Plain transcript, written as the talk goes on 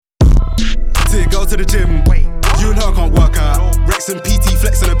girl to the gym. You and her can't work out. Rex and PT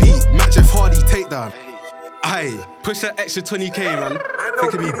flex on a beat. Matt Jeff Hardy takedown. Aye, push that extra 20k, man.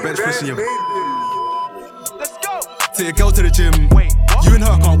 Think of me bench pressing you. Let's go. Take your girl to the gym. You and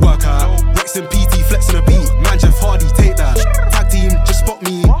her can't work out. Rex and PT flex on a beat. Man Jeff Hardy takedown. Tag team, just spot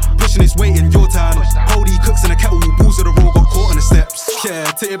me. Pushing this weight in your time. Cody cooks in a kettle. Balls of the roll got caught on the steps. Yeah,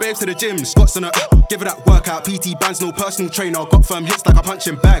 take your babe to the gym. Squats on her. Give her that workout. PTBands, no personal trainer. Got firm hits like a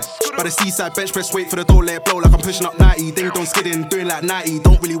punching bag. By the seaside, bench press, wait for the door, let it blow like I'm pushing up 90. Ding dong skidding, doing like 90.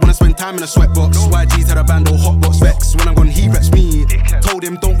 Don't really wanna spend time in a sweatbox. YG's had a bando, hotbox vex. When I'm gone, he reps me. Told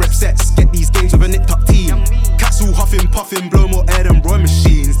him don't rep sets. Get these games with a nicked up team. Cats all huffing, puffing, blow more air than Roy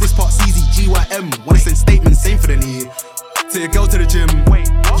machines. This part's easy, GYM. Wanna send statements, same for the knee. Take your girl to the gym.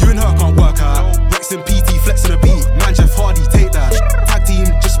 You and her can't work out. Rex and PT flex on a beat. Man Jeff Hardy take that. Tag team,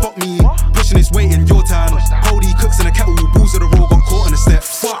 just spot me. Pushing his weight in your time. Cody cooks in a kettle. Balls of the roll got caught on the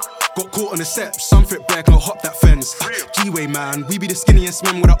steps. Fuck. Got caught on the steps, some fit bare, can't hop that fence. G-Way man, we be the skinniest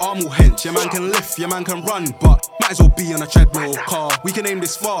men with an arm all hench. Your man can lift, your man can run, but might as well be on a treadmill car. We can aim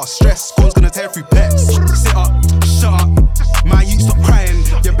this far, stress, phone's gonna tear through pecs. Sit up, shut up, my youth stop crying.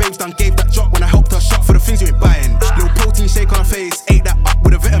 Your babes done gave that drop when